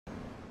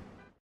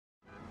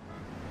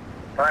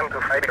Time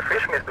to fight the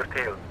fish, Mr.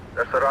 Steele.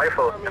 There's a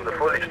rifle in the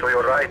foliage to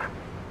your right.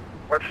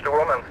 Watch the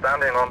woman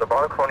standing on the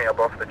balcony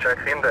above the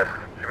check-in desk.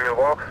 She will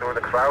walk through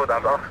the crowd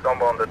and ask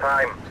someone the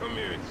time. Come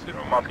here and sit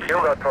on You my must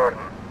kill that person,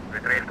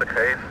 retrieve the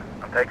case,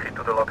 and take it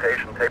to the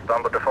location taped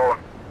under the phone.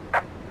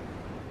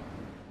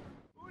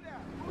 Who there?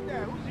 Who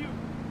there? Who's you?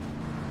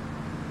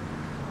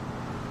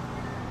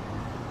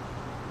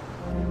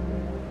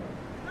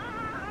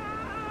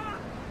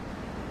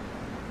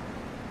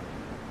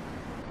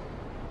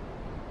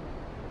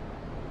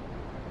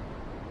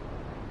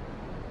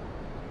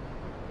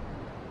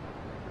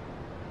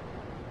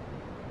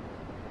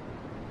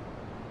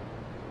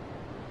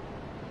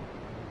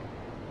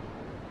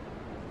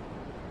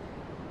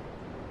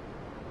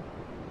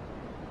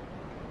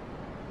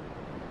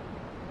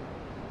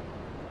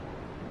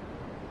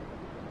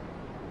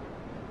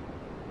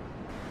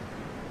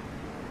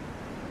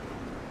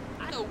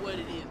 I know what it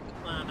is to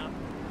climb up.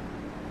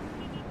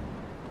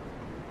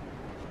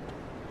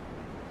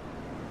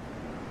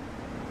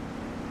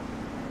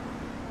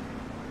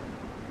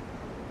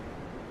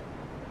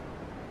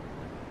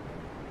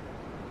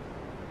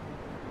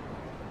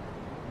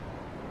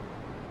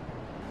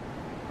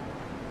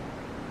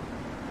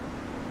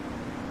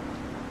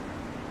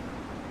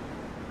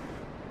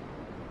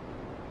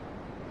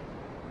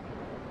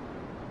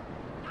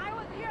 I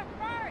was here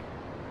first!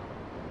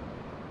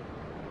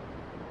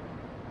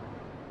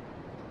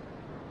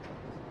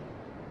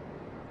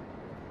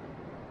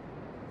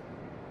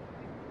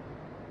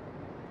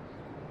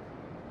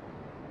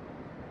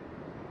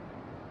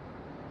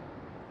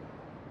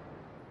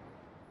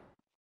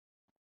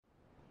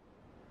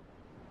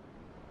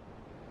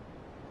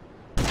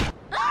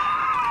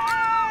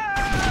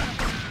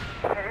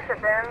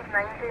 Benz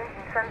 19 in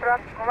Central,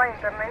 Cuba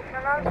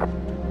International.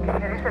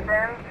 There is a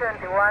Benz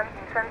 21 in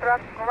Central,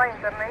 Cuba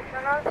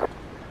International.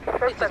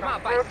 This is my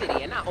Vice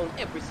City, and I own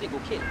every single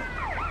kid.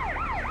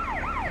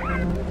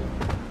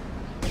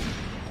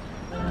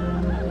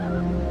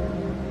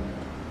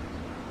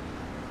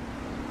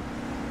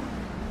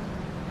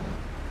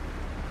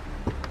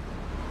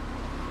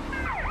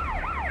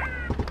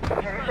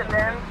 There is a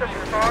Benz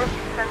 24 in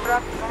Central,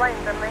 Cuba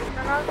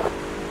International.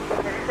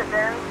 There is a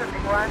Benz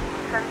 21 in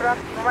Central,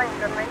 Cuba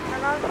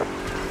International.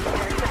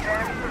 There is a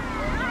Benz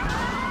 24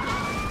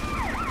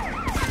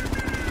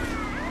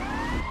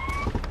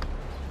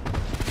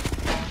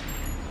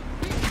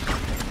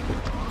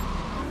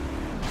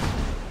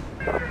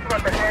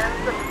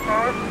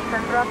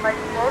 Central by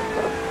Sport.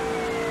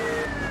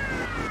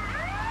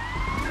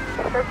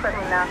 Esta es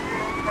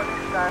terminación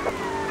police car.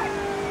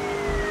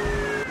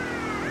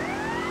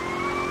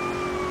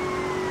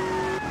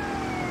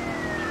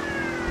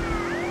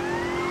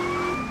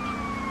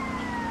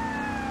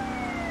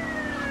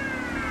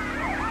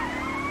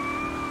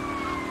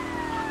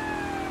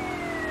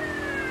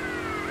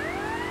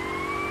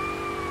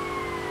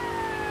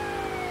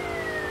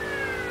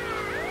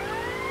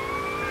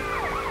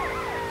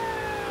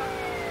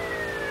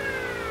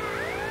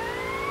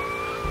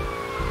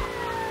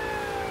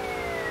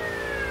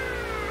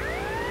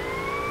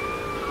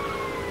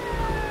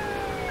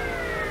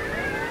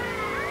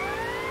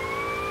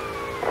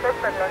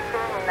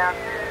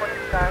 Terminación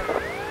police car.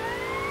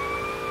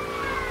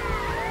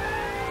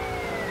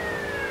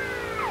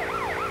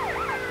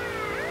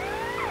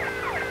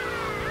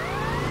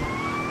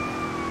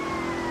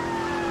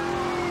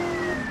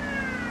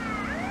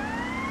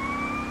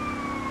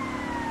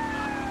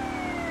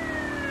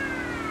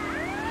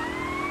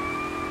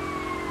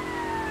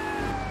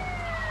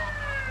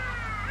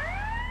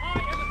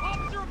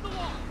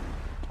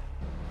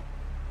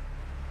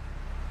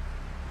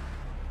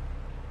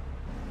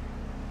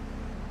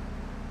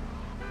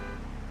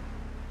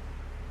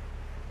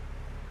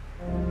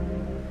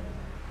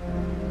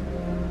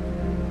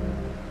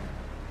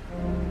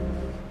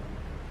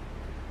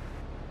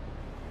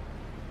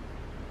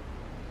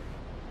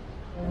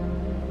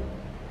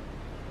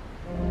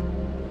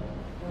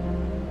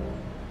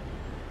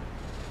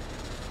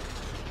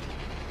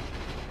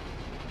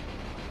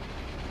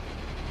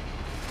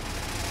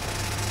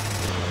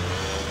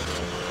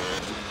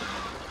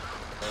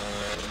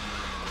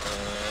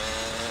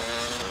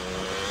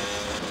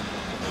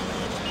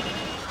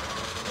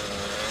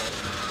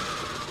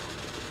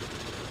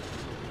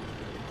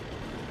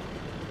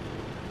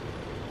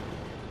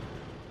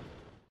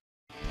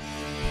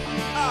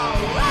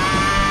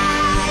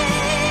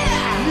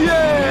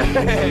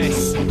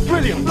 Yes!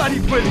 Brilliant, bloody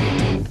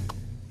brilliant!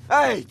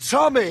 Hey,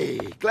 Tommy!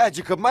 Glad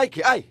you could make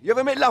it. Hey, you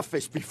ever met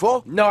Lovefist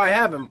before? No, I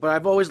haven't, but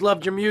I've always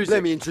loved your music.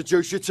 Let me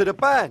introduce you to the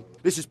band.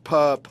 This is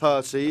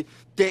Percy,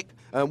 Dick,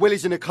 and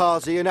Willie's in the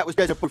Carsey, and that was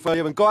Desert for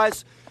you. And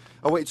guys,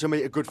 I want you to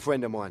meet a good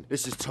friend of mine.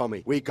 This is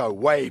Tommy. We go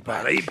way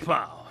back. Hey,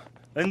 pal.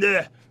 And,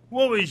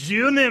 what was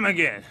your name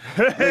again?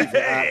 Leave it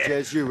out,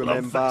 Jez, you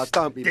remember.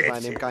 Don't be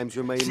playing them games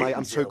with me, mate.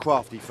 I'm too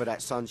crafty for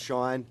that,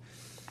 sunshine.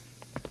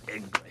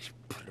 English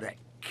prick.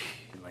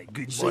 Like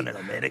good See, one in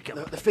America.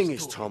 The thing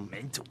is, Tom,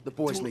 the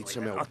boys need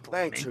some help.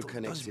 They ain't too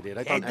connected here.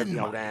 They don't have the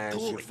old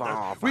hands, your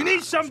father. We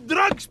need some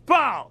drugs,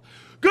 pal!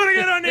 Gotta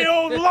get on the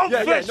old love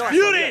Yeah, this nice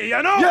fury, one,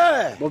 you know?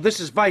 Yeah! Well, this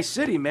is Vice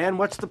City, man.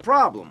 What's the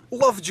problem?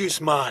 Love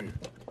juice, man.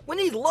 We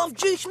need love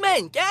juice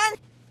men, gang.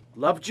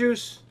 Love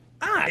juice?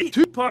 Aye.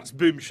 2 parts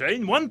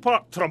boomshine, 1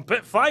 part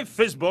trumpet, 5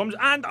 fizz bombs,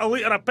 and a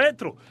litre of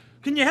petrol.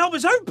 Can you help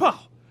us out,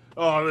 pal?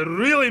 Oh, it would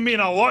really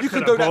mean a lot You to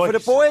can the do that for the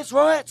boys,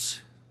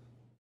 right?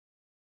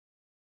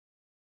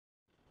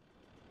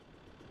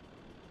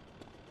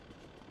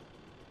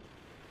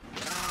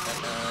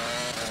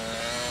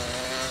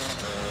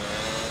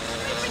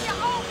 Keeping you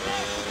home,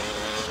 man.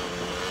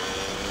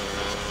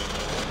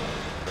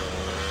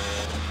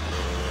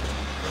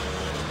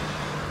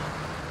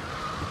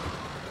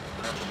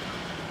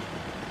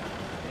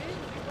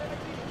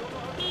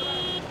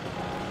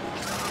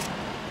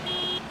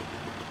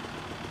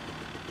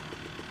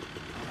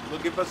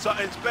 Looking for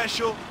something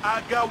special?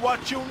 I got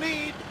what you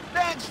need.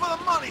 Thanks for the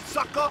money,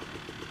 sucker.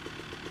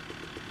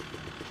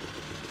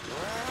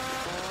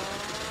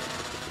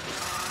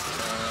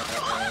 You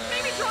almost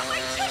made me drop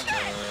my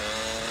chicken!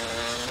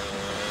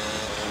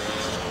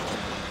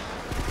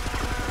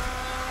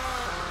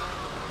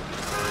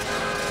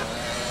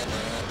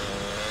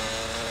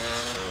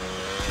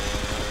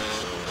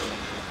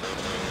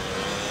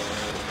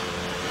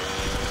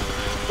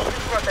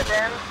 For the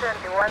dance,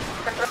 21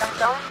 Central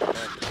Downtown.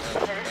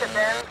 There is a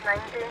dance,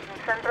 19 in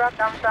Central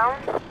Downtown.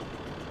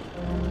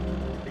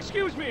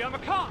 Excuse me, I'm a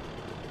cop.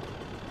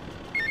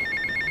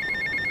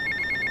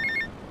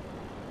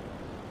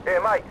 Yeah,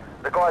 mate,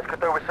 the guys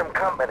could do with some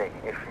company,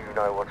 if you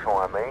know what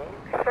I mean.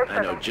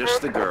 I know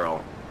just the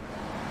girl.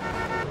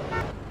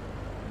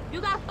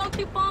 You got some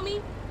tip on me?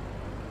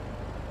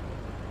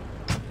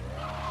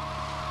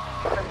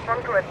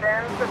 Respond to a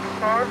dance,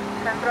 24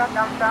 Central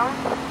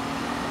Downtown.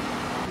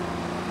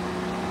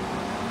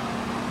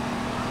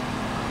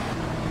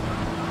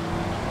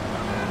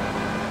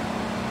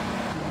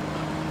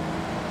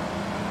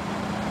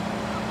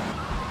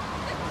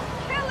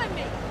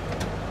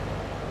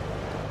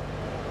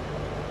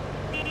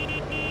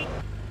 Killing me!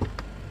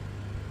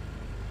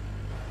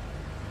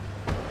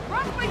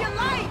 Run for your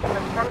life!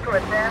 Respond to a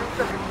dance,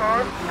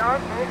 24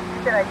 North East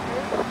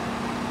GTX1080TI.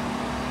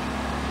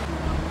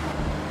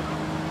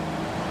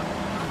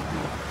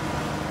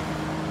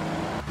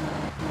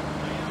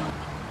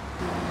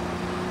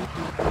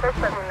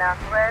 Suspect in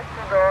West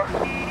Door.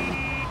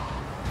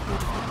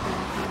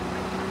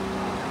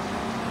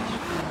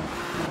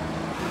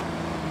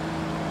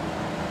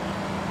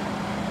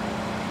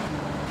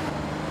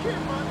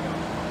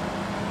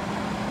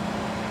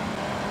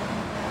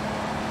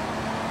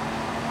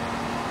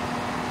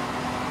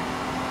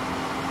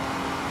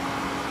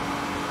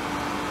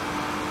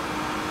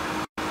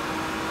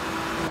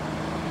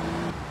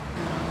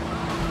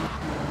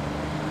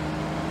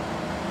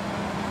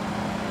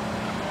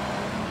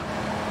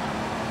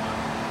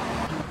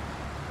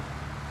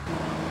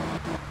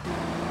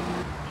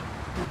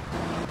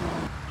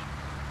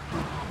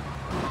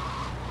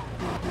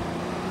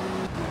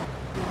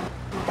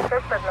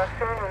 Suspect not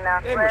seen in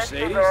Hey, West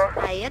Mercedes. Door.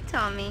 Hiya,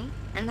 Tommy.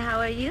 And how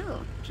are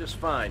you? Just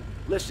fine.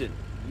 Listen,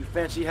 you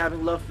fancy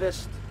having love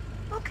fist?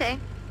 Okay.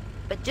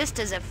 But just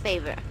as a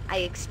favor, I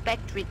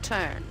expect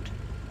returned.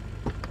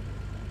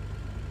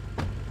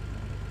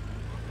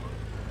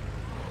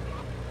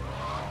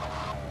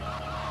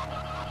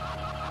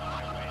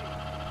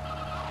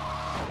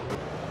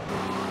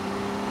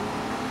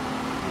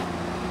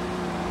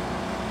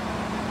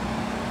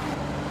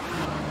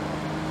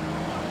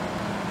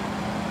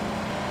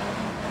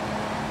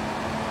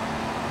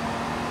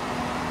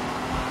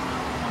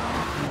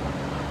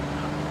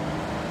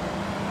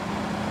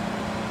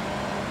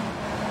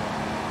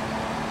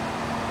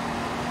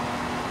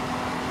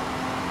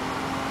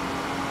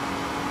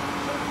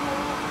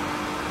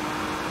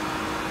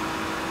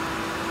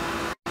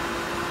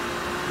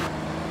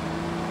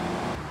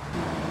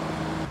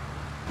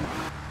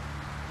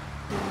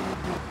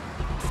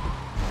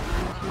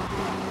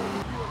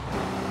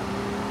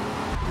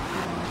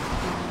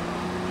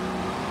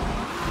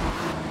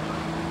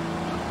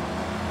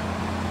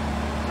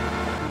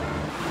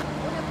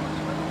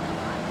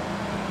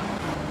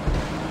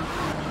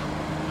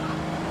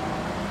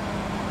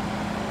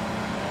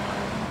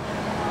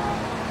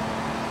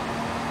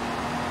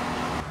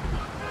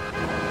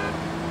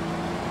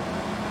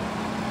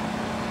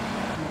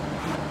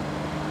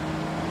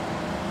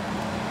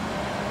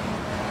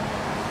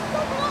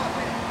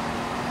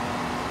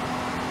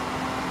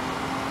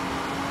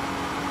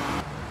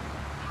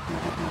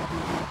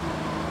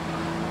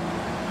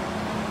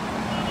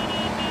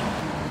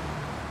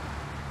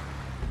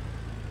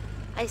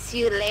 I see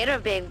you later,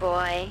 big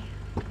boy.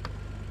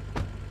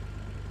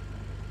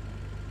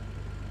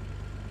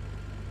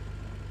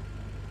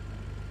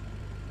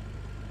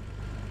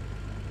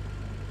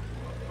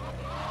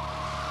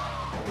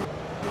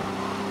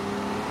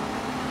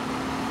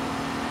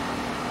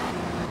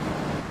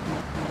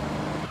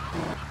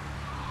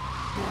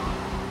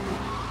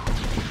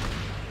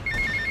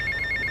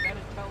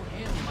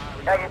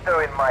 How you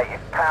doing, mate?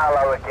 It's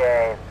Paolo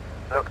again.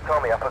 Look,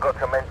 Tommy, I forgot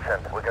to mention,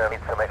 we're going to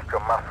need some extra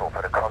muscle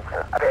for the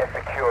concert. A bit of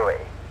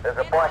security. There's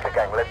a biker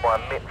gang led by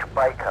Mitch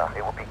Baker.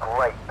 It would be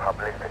great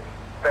publicity.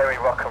 Very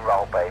rock and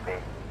roll, baby.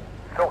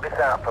 Sort this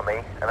out for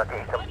me, and I'll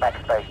get you some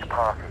backstage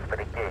passes for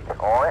the gig,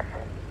 alright?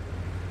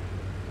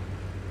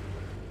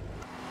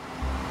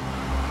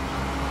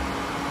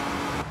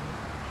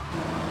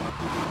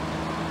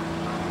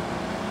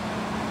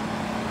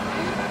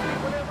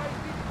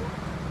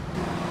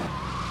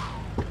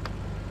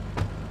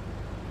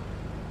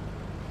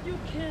 You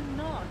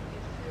cannot be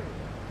serious.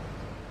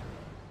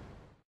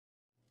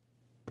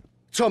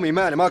 Tommy,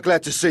 man, am I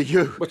glad to see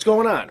you. What's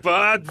going on?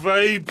 Bad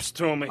vibes,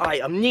 Tommy.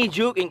 Aye, I'm not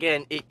joking,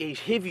 gang. It's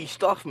heavy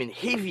stuff, man.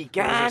 Heavy,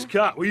 gang. This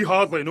cat, we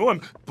hardly know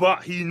him,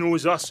 but he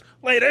knows us.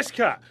 Like this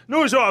cat,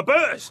 knows all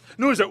about us.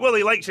 Knows that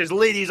Willie likes his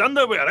ladies'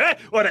 underwear, eh?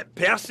 Or that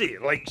Percy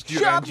likes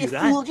Shut up, you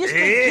fool. Just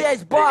a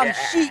jazz bomb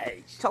shit.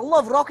 It's a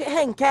love rocket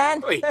hang,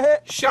 can.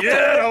 Shut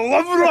Yeah, a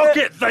love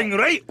rocket thing,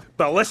 right?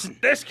 But listen,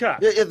 this cat.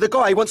 Yeah, the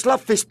guy wants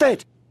Love Fist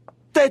dead.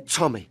 Dead,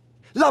 Tommy.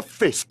 Love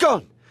Fist,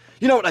 gone.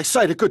 You know what they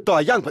say, the good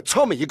die young, but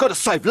Tommy, you got to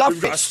save Love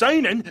We've got a Fist.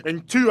 signing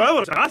in 2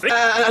 hours, I think.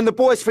 And the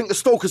boys think the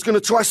stalker's going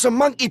to try some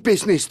monkey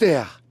business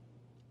there.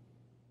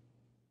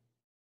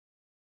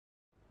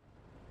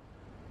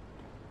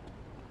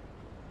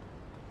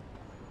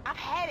 I've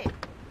had it.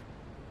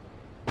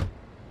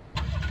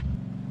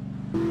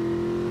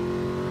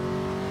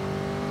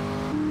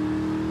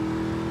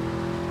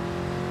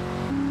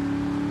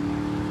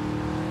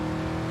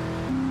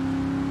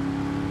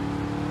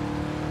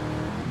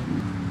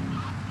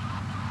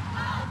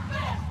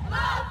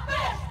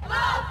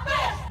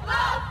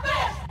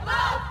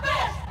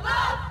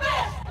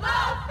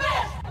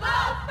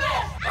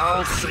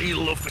 I'll see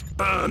Luffy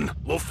burn.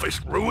 Luffy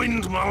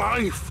ruined my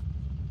life.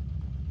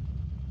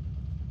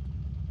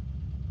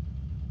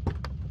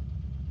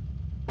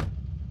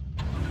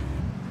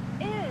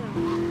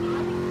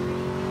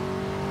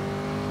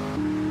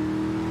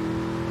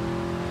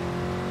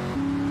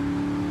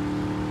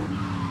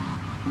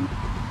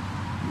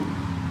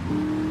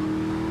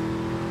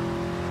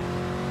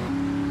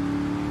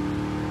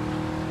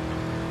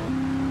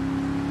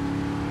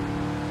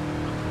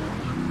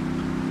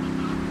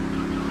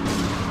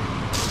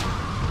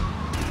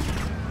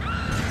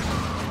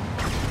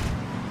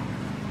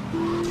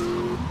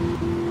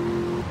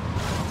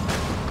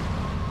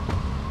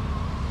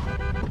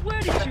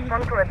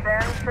 Respond to a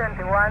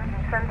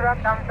 1071 Central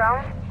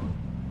downtown.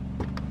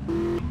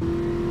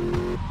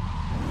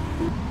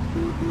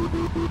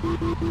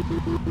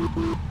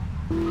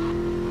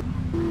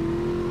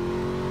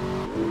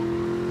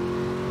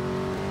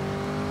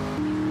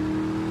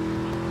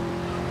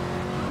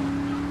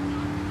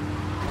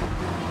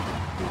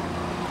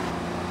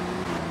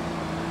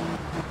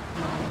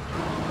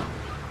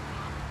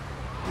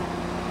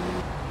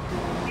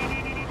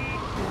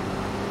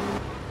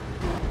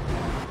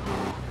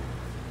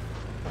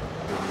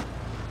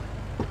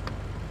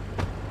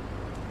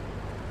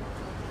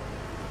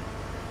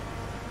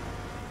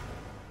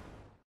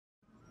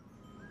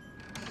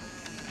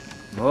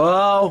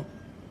 Hello?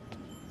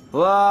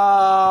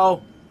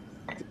 Hello?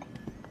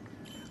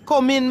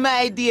 Come in,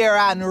 my dear,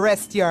 and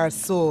rest your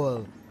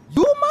soul.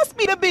 You must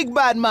be the big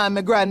bad man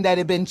my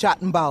granddaddy been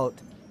chatting about.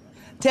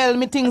 Tell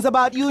me things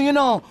about you, you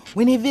know,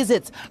 when he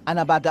visits, and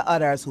about the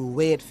others who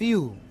wait for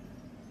you.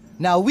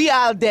 Now, we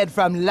all dead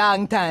from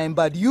long time,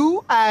 but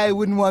you, I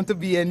wouldn't want to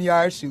be in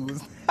your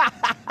shoes.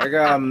 I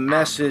got a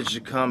message to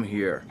come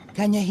here.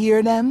 Can you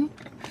hear them?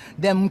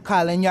 Them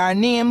calling your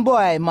name,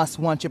 boy, must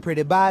want you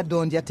pretty bad,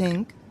 don't you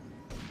think?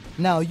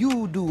 Now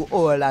you do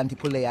old Auntie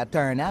Pulea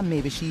turn and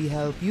maybe she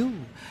help you.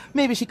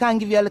 Maybe she can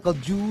give you a little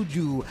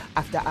juju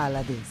after all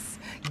of this.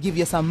 Give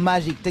you some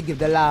magic to give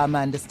the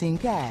lawman the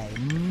stink eye.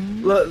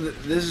 Look,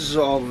 this is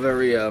all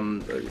very,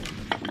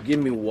 give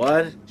me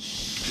what?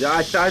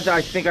 I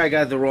think I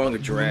got the wrong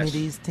address. Give me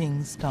these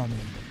things, Tommy.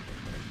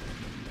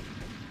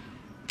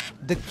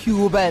 The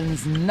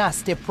Cubans,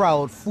 nasty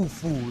proud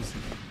foo-foos.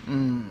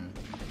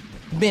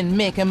 Been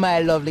making my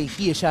lovely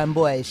Haitian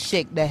boys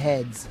shake their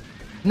heads.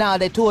 Now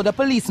they told the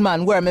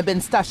policeman where me been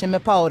stashing my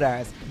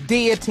powders.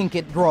 They think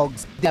it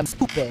drugs. Them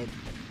stupid.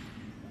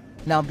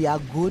 Now be a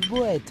good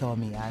boy,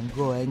 Tommy, and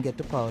go and get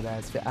the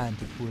powders for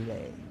Auntie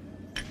Poulet.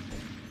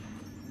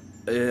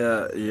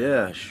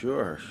 Yeah,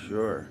 sure.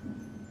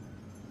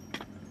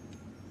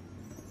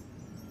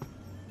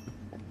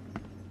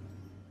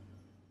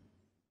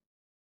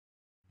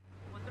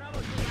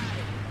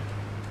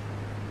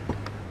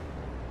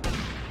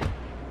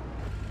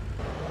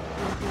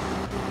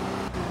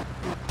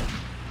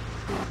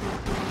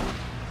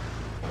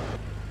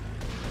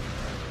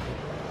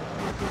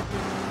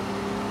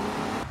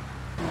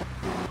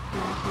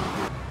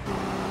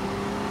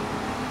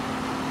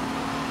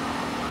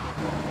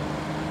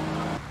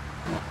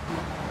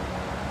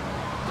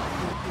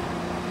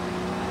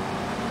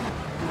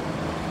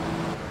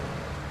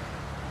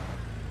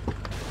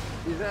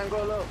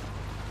 Angolo.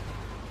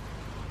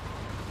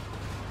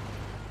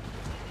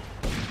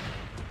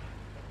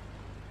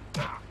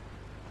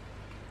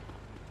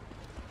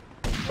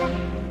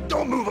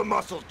 Don't move a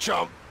muscle,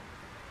 chump.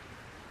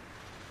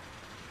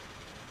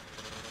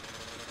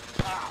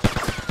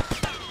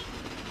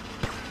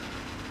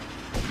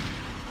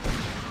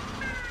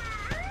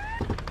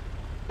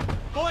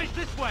 boys,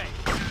 this way!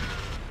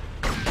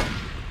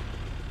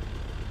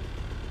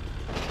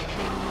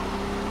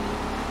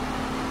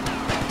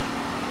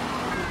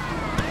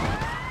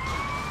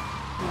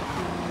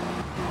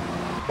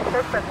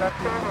 Suspect not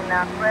seen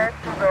enough. Where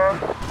to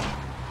go?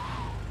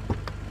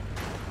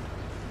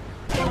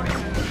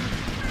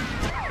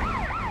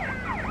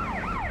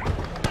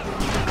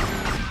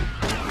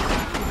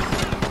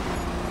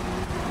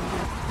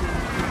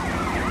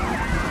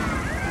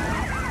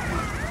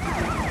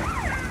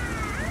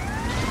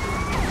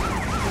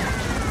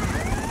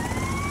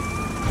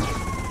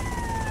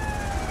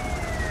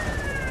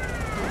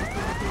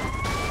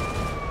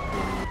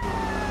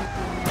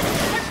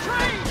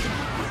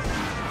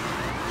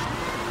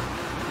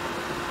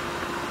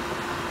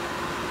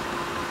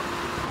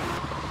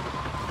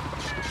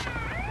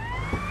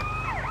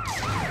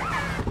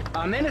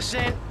 I'm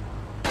innocent.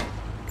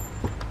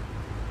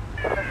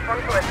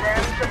 Respond to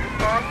attend to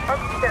before.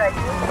 Officer ID.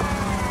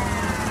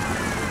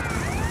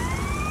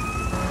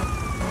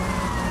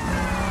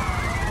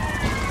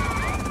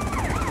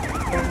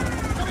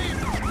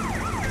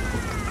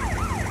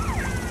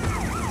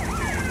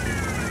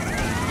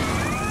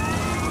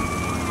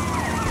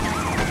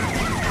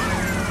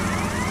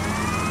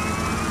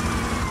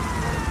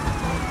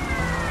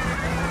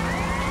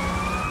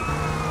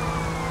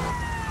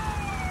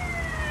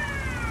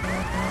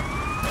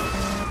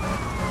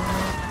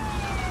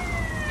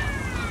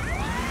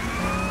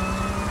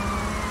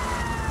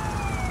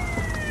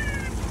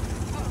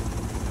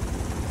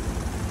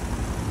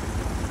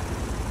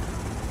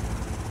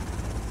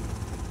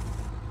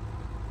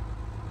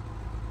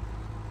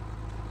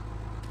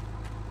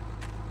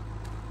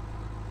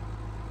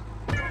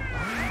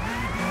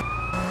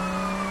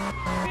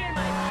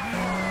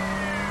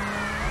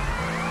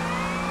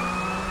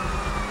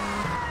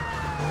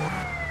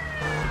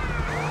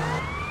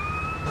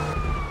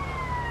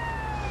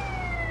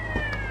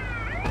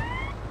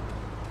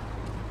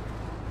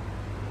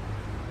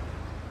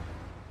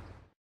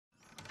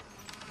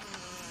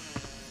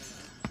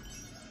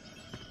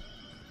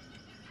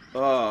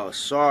 Oh,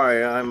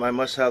 sorry, I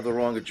must have the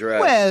wrong address.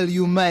 Well,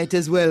 you might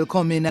as well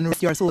come in and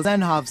rest your souls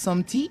and have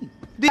some tea.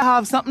 Do you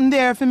have something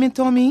there for me,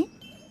 Tommy?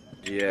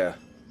 Yeah.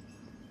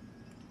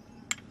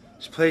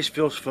 This place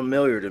feels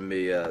familiar to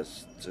me.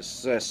 It's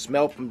a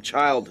smell from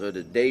childhood,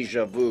 a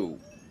deja vu.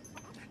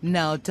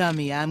 Now,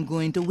 Tommy, I'm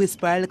going to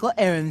whisper a little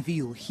errand for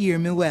you. Hear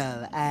me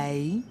well,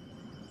 aye?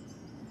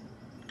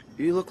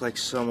 You look like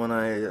someone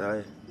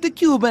I... The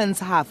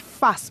Cubans have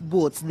fast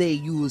boats they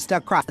use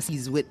to cross the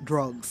seas with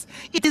drugs.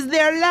 It is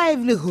their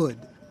livelihood.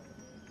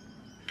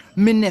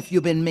 Me nephew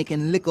been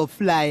making little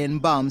flying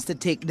bombs to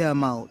take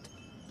them out.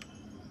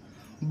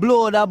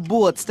 Blow the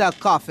boats to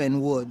coffin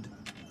wood.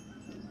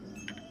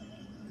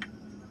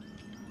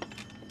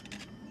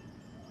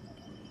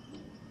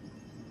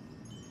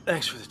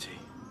 Thanks for the tea.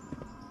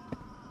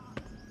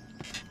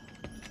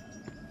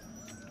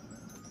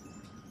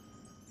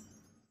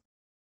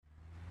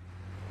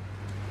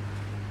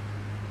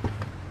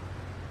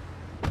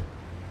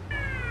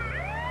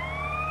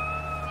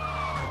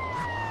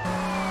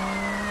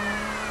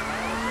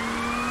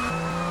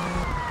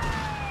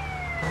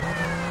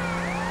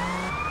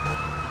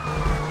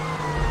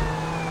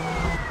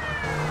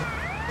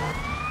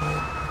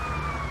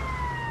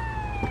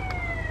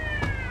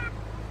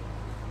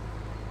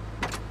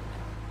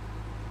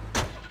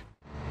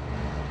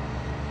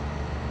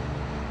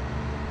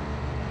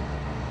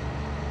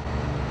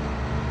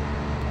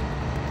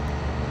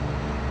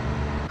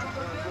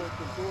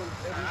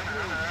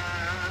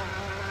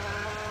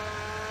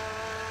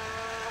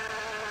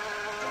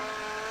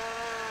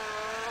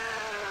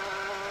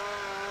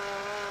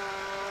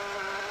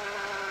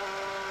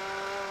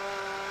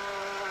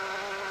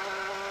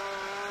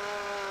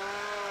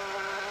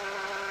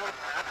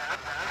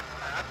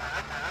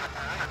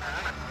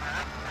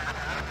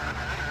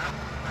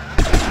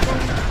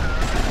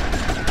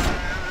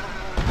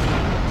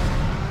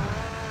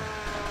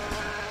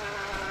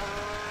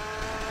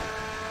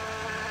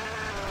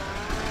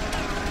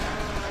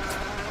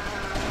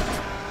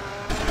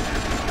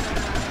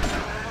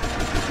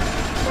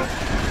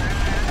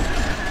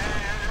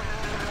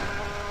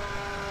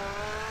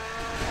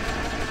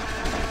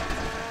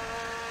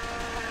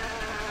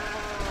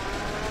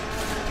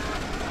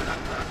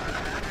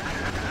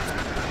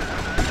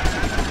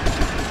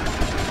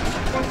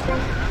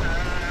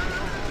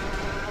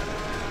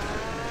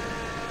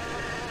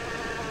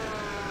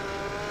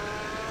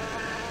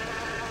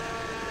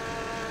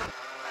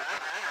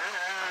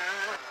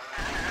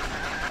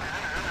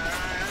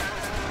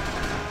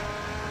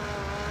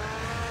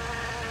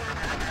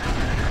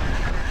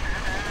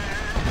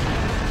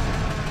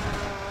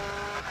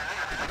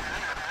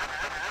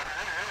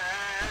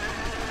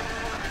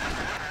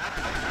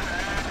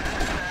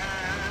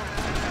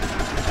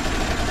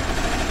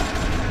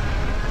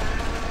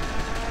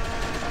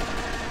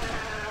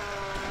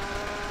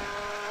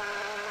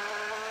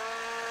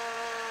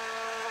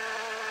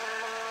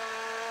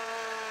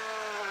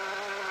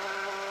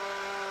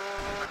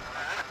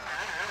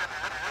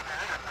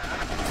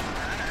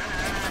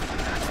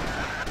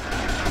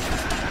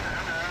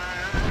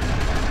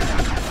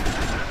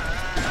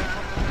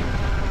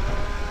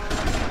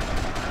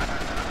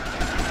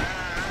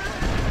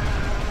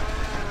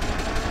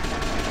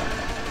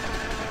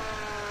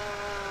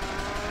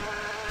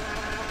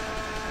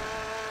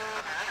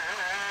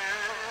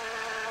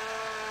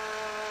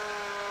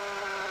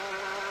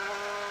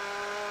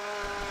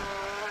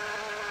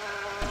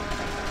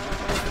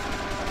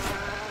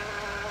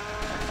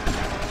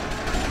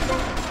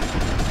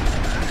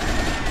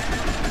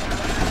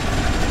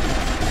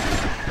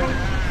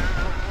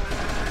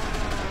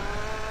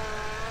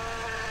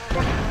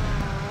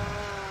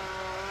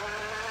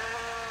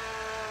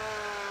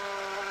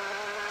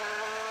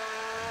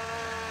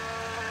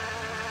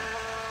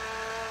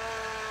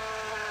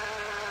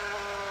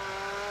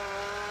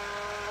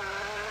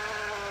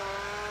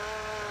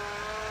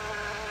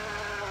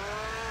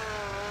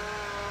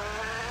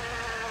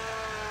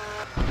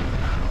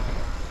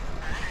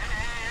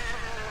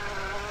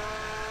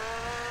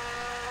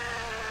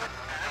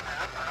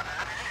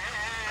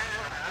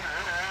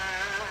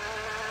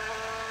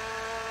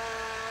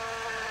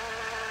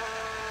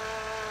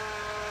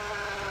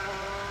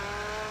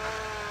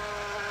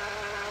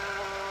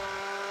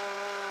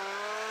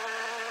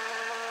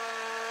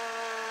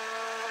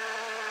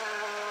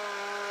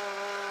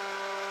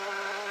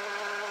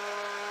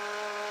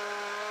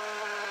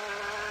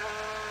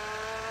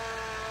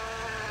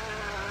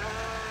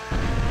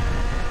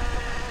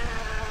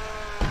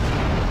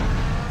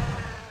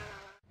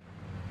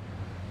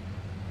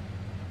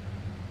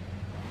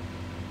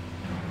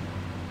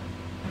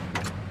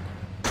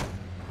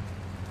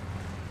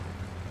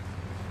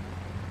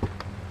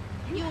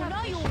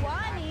 know you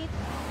want it.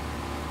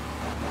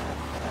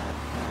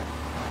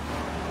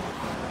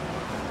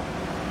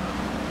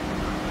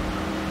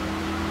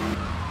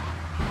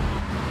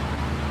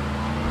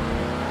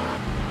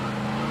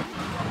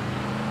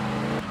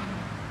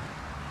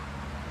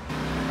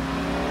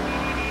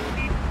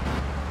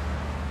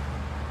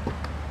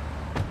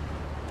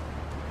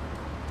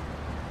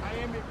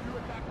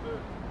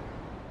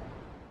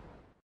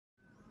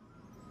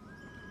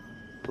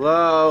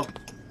 Hello?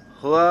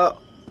 Hello?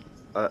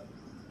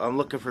 I'm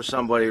looking for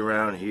somebody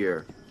around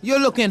here. You're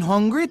looking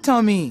hungry,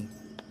 Tommy.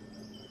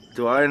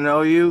 Do I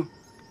know you?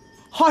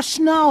 Hush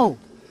now.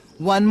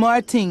 One more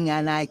thing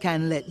and I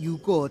can let you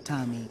go,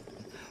 Tommy.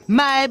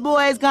 My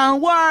boys gone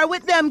war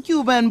with them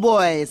Cuban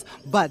boys,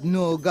 but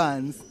no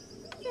guns.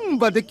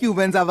 But the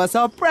Cubans have a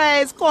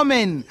surprise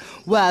coming.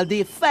 While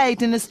they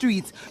fight in the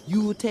streets,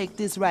 you take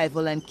this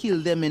rifle and kill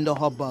them in the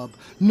hubbub.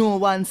 No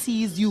one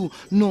sees you,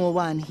 no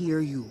one hear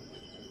you.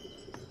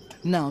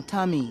 Now,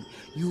 Tommy,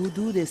 you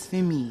do this for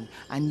me,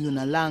 and you're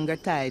no longer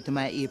tied to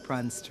my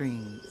apron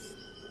strings.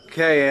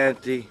 Okay,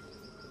 Auntie.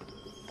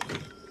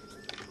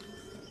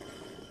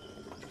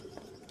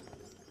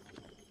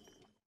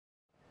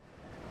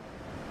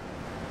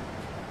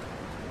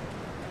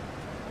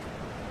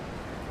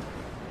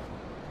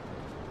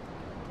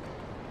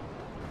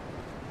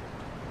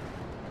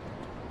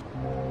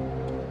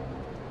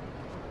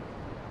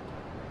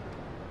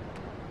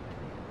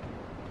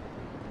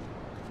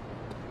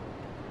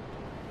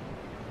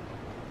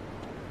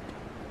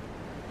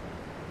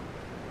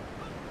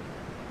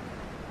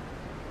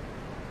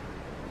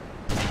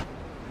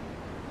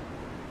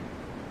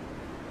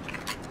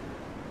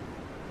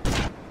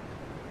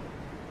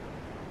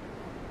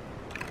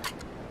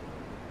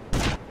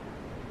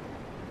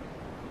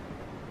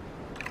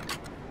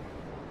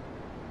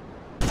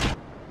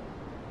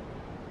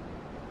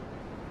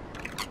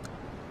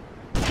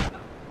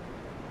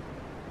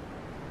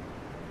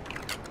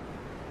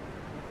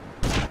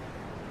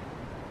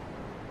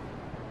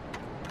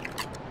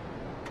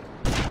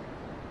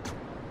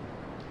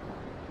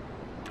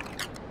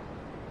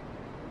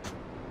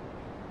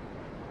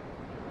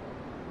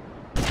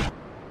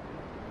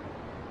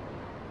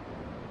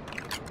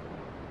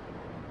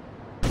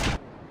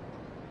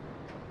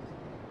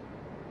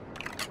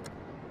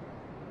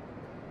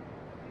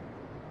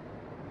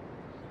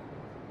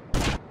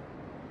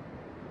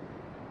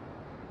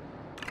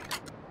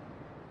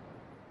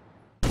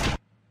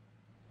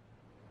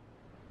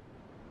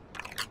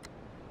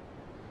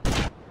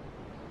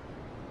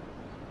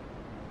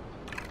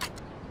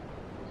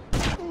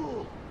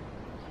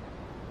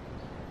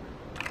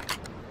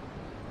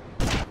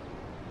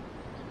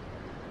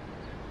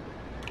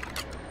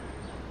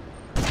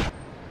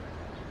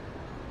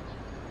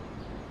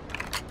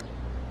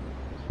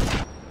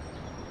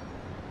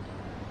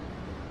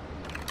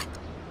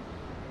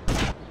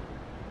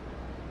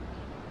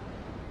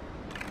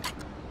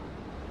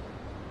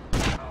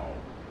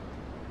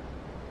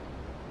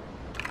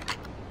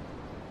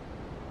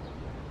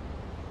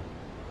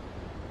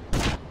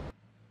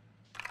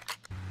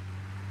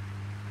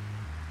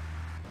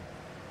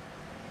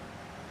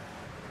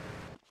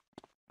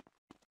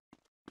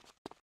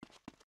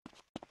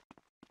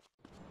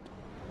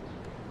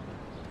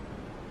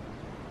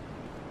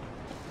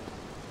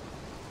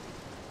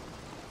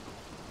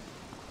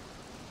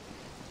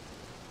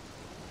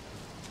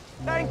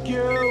 Thank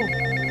you.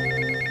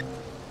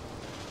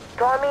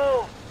 Tommy,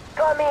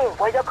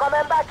 why you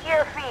coming back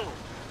here, fee?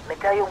 Me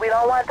tell you we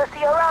don't want to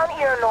see you around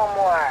here no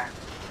more.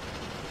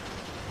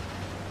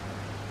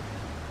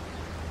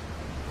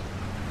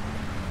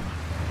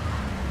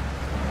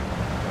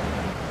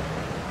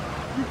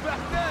 You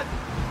bastard!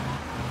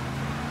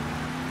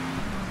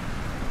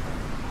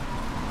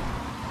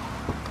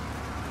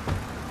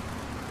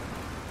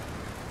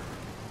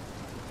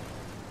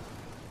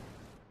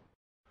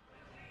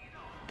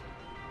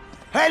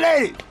 Hey,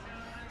 lady,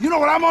 you know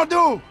what I'm gonna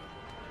do?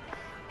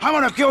 I'm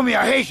gonna kill me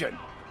a Haitian.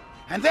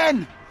 And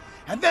then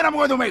I'm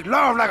going to make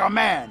love like a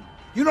man.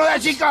 You know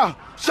that, chica?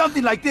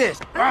 Something like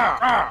this.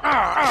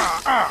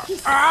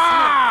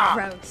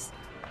 Gross.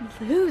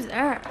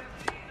 Loser.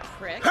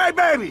 Prick. Hey,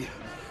 baby,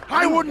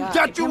 I wouldn't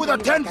touch you with a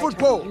 10-foot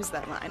pole.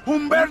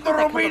 Humberto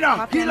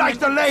Romina, he likes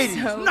the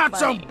ladies, not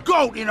some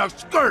goat in a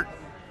skirt.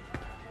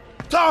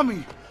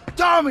 Tommy,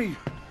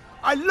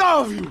 I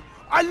love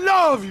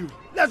you.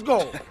 Let's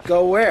go.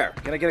 Go where?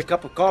 Can I get a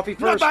cup of coffee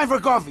first? No time for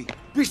coffee.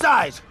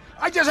 Besides,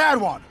 I just had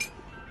one.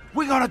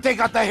 We're gonna take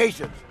out the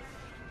Haitians.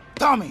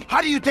 Tommy,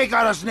 how do you take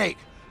out a snake?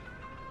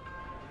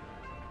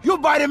 You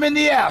bite him in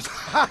the ass.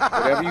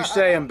 Whatever you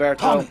say, Humberto.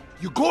 Tommy,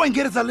 you go and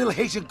get us a little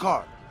Haitian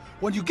card.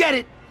 When you get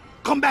it,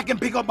 come back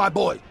and pick up my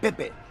boy,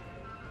 Pepe.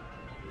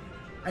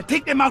 And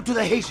take them out to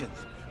the Haitians.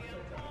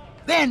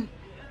 Then,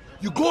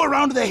 you go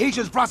around to the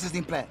Haitians'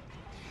 processing plant.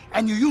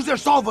 And you use their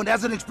solvent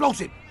as an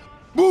explosive.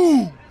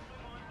 Boom!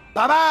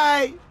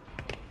 Bye-bye!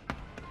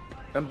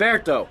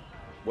 Humberto,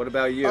 what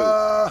about you?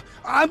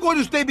 I'm going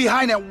to stay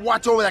behind and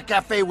watch over the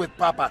cafe with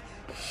Papa.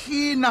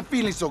 He's not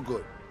feeling so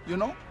good, you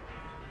know?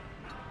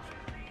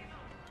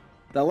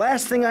 The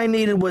last thing I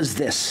needed was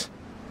this.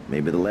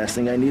 Maybe the last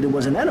thing I needed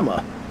was an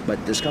enema,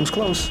 but this comes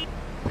close.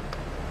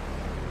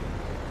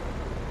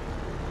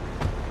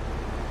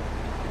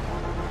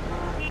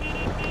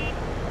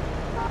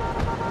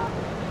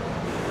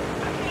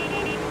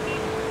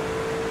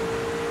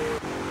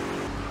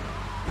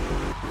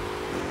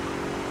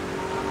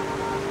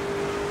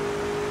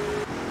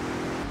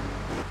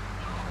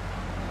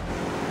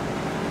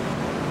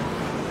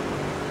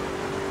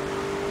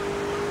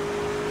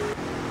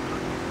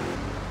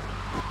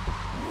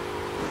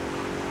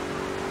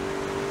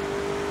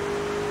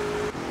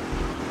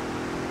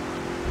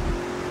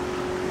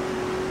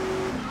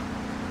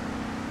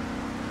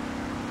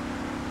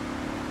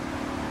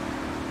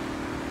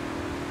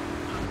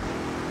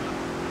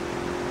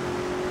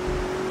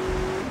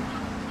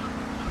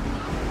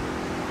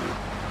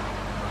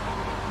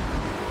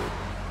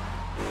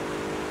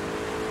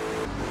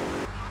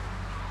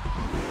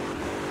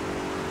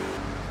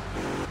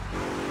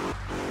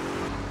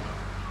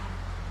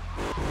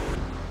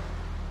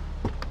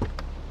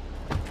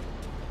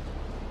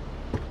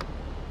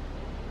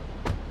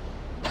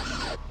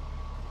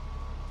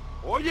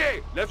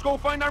 Oye, let's go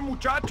find our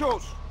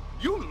muchachos.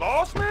 You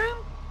lost, man?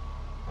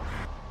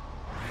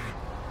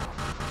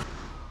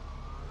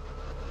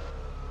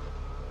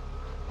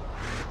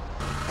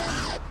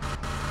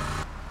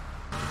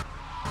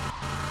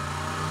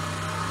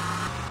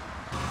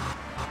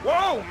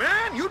 Whoa,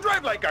 man, you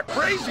drive like a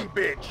crazy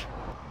bitch.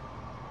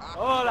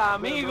 Hola,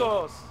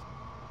 amigos.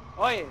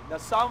 Oye, the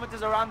summit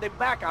is around the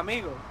back,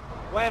 amigo.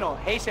 Bueno,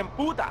 Haitian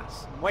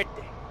putas,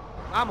 muerte.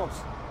 Vamos.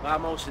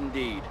 Vamos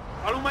indeed.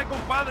 Follow my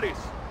compadres.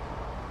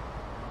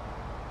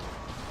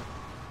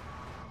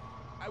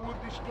 I will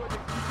destroy the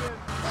Cubans.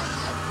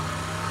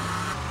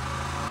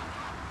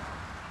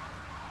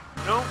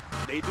 No,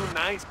 they do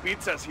nice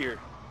pizzas here.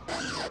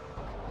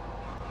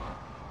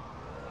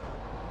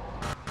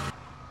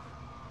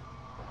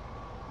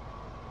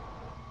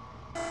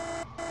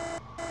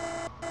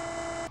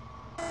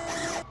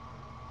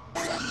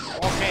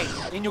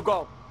 Okay, in you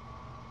go.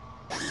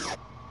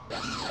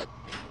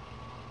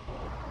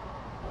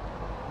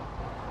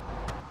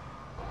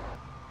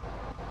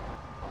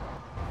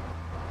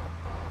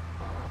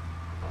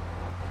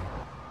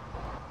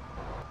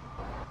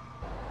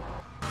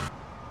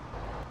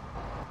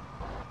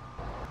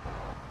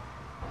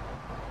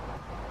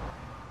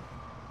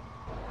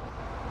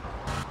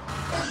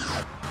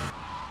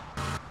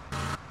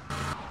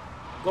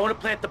 Going to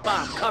plant the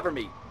bomb. Cover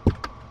me.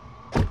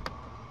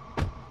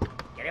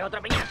 ¿Quieres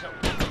otro piñazo?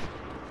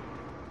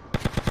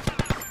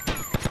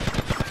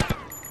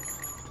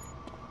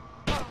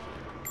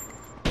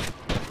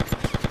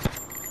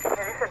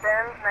 There is a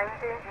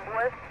 1090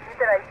 West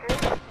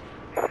GTX1080TI.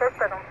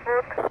 Suspect on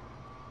foot.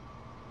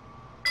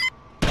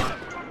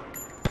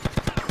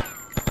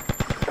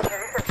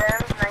 There is a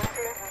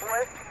 1090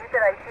 West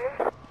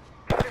GTX1080TI.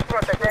 This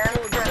was a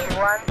 1021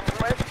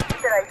 West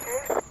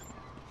GTX1080TI.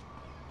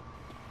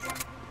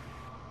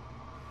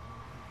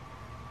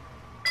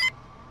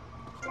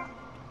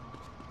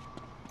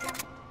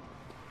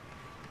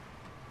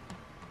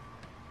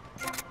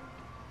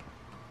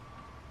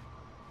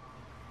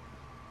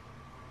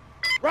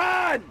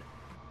 Run!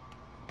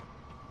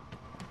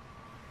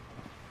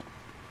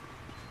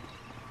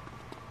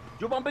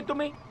 You bump into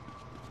me?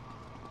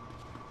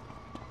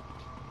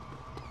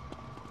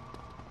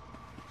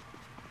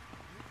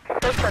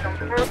 Suspect on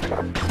foot.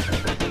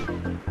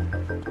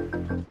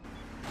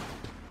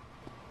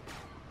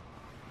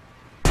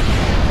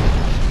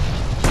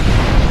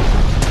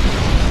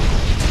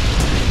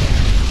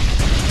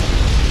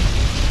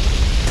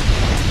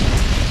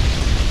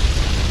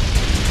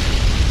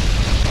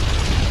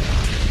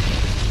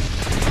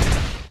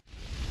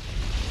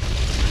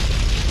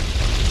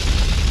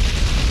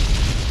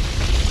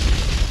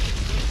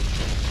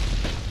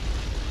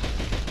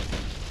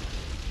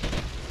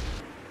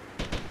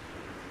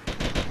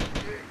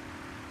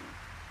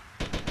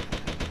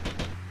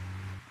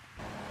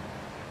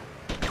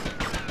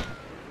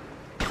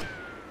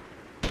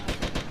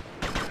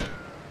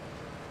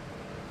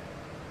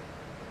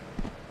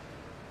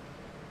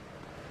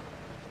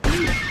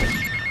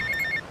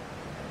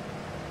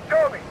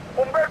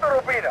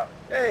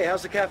 Hey,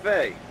 how's the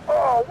cafe?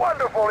 Oh,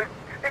 wonderful.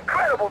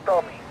 Incredible,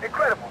 Tommy.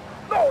 Incredible.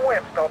 No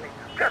wimps, Tommy.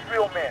 Just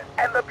real men.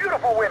 And the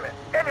beautiful women.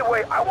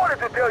 Anyway, I wanted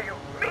to tell you,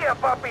 me and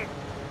Papi,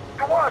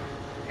 to us,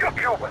 you're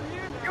Cuban.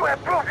 You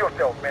have proved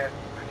yourself, man.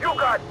 You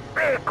got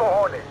big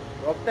cojones.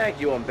 Well,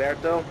 thank you,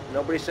 Umberto.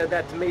 Nobody said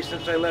that to me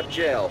since I left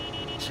jail.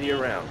 See you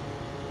around.